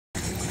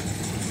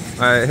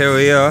Alright, here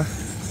we are.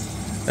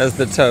 There's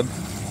the tub.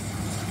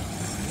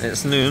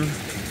 It's noon.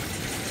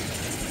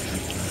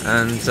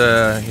 And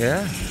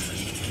yeah,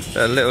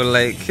 a little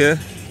lake here.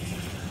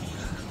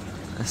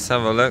 Let's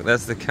have a look.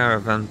 There's the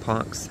caravan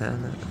parks there.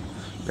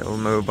 Little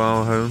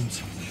mobile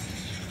homes.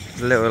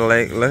 Little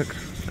lake, look.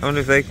 I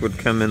wonder if they would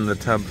come in the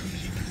tub.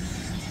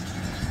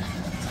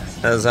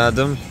 There's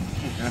Adam.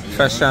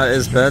 Fresh out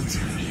his bed.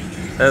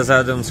 There's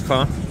Adam's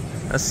car.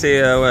 Let's see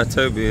where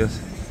Toby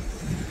is.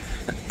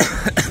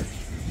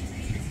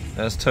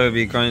 There's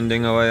Toby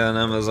grinding away on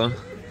Amazon.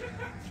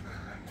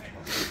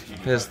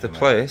 Here's the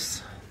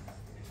place.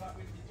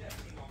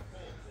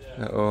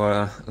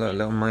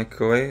 Little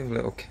microwave,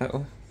 little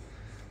kettle.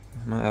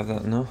 Might have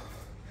that now.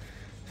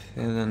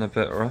 Feeling a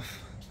bit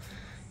rough.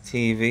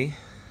 TV.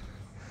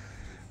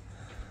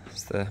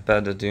 It's the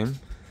bed of doom.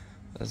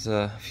 There's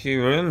a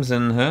few rooms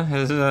in here.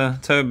 Here's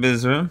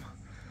Toby's room.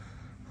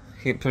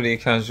 Keep pretty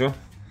casual.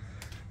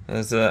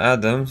 There's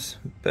Adam's.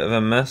 Bit of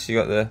a mess. You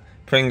got the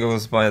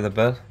Pringles by the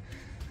bed.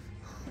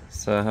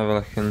 So have a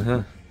look in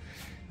here.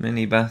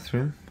 Mini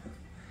bathroom.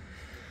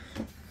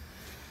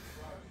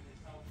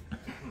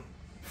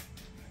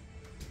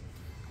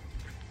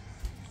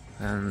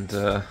 And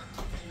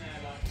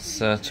let's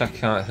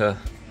check out here.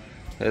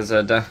 Here's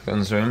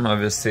Declan's room.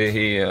 Obviously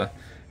he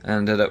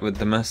ended up with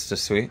the master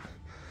suite.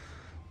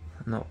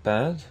 Not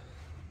bad.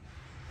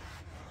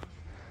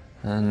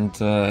 And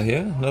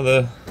yeah,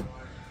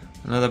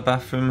 another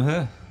bathroom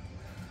here.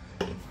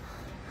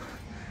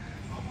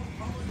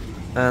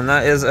 And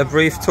that is a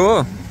brief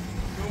tour.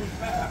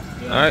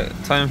 Alright,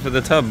 time for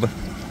the tub.